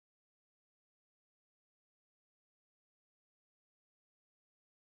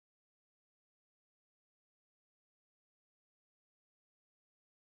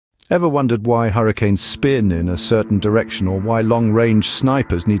Ever wondered why hurricanes spin in a certain direction or why long-range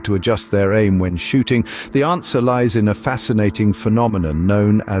snipers need to adjust their aim when shooting? The answer lies in a fascinating phenomenon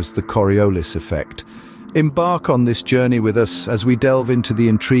known as the Coriolis Effect. Embark on this journey with us as we delve into the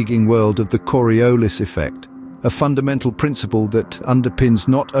intriguing world of the Coriolis Effect, a fundamental principle that underpins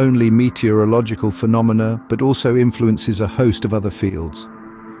not only meteorological phenomena but also influences a host of other fields.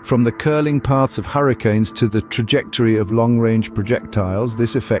 From the curling paths of hurricanes to the trajectory of long-range projectiles,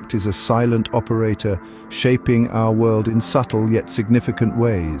 this effect is a silent operator shaping our world in subtle yet significant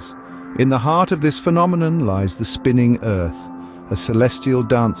ways. In the heart of this phenomenon lies the spinning Earth, a celestial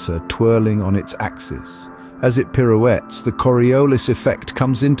dancer twirling on its axis. As it pirouettes, the Coriolis effect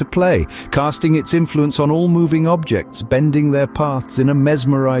comes into play, casting its influence on all moving objects, bending their paths in a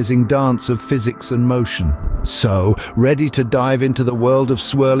mesmerizing dance of physics and motion. So, ready to dive into the world of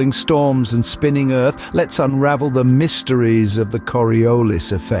swirling storms and spinning Earth, let's unravel the mysteries of the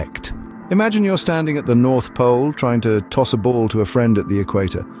Coriolis effect. Imagine you're standing at the North Pole trying to toss a ball to a friend at the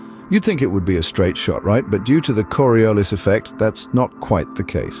equator. You'd think it would be a straight shot, right? But due to the Coriolis effect, that's not quite the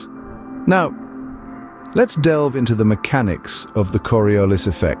case. Now, let's delve into the mechanics of the Coriolis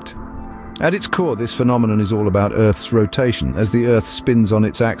effect. At its core, this phenomenon is all about Earth's rotation. As the Earth spins on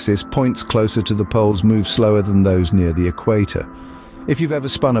its axis, points closer to the poles move slower than those near the equator. If you've ever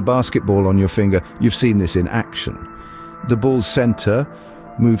spun a basketball on your finger, you've seen this in action. The ball's center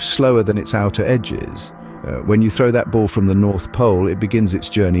moves slower than its outer edges. When you throw that ball from the North Pole, it begins its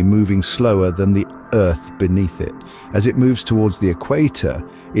journey moving slower than the Earth beneath it. As it moves towards the equator,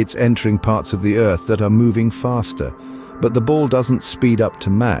 it's entering parts of the Earth that are moving faster. But the ball doesn't speed up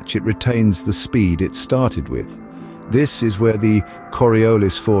to match, it retains the speed it started with. This is where the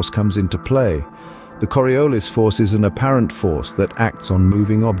Coriolis force comes into play. The Coriolis force is an apparent force that acts on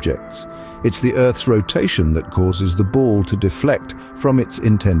moving objects. It's the Earth's rotation that causes the ball to deflect from its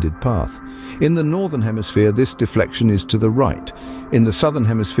intended path. In the northern hemisphere, this deflection is to the right. In the southern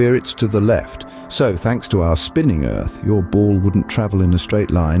hemisphere, it's to the left. So, thanks to our spinning Earth, your ball wouldn't travel in a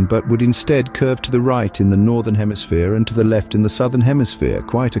straight line, but would instead curve to the right in the northern hemisphere and to the left in the southern hemisphere.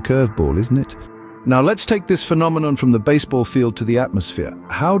 Quite a curveball, isn't it? Now let's take this phenomenon from the baseball field to the atmosphere.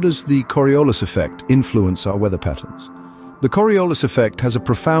 How does the Coriolis effect influence our weather patterns? The Coriolis effect has a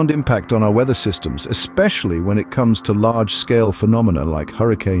profound impact on our weather systems, especially when it comes to large-scale phenomena like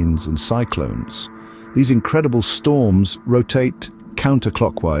hurricanes and cyclones. These incredible storms rotate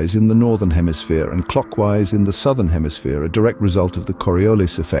counterclockwise in the northern hemisphere and clockwise in the southern hemisphere, a direct result of the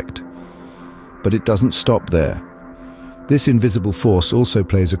Coriolis effect. But it doesn't stop there. This invisible force also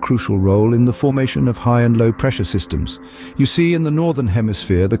plays a crucial role in the formation of high and low pressure systems. You see, in the northern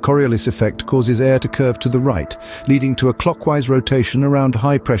hemisphere, the Coriolis effect causes air to curve to the right, leading to a clockwise rotation around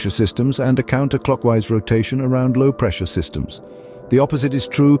high pressure systems and a counterclockwise rotation around low pressure systems. The opposite is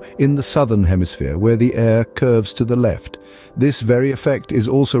true in the southern hemisphere, where the air curves to the left. This very effect is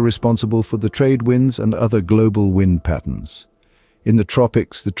also responsible for the trade winds and other global wind patterns. In the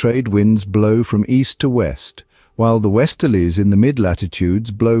tropics, the trade winds blow from east to west, while the westerlies in the mid-latitudes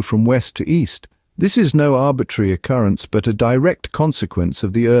blow from west to east. This is no arbitrary occurrence, but a direct consequence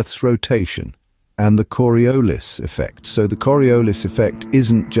of the Earth's rotation and the Coriolis effect. So the Coriolis effect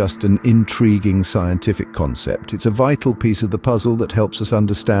isn't just an intriguing scientific concept, it's a vital piece of the puzzle that helps us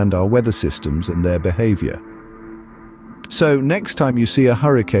understand our weather systems and their behavior. So next time you see a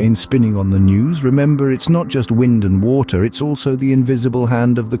hurricane spinning on the news, remember it's not just wind and water, it's also the invisible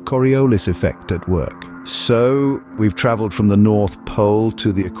hand of the Coriolis effect at work. So we've traveled from the North Pole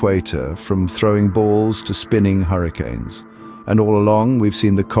to the equator, from throwing balls to spinning hurricanes. And all along we've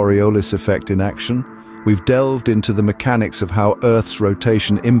seen the Coriolis effect in action. We've delved into the mechanics of how Earth's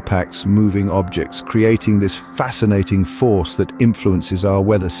rotation impacts moving objects, creating this fascinating force that influences our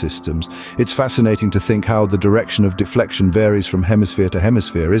weather systems. It's fascinating to think how the direction of deflection varies from hemisphere to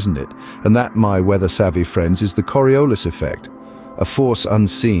hemisphere, isn't it? And that, my weather-savvy friends, is the Coriolis effect. A force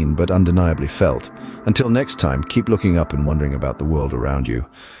unseen but undeniably felt. Until next time, keep looking up and wondering about the world around you.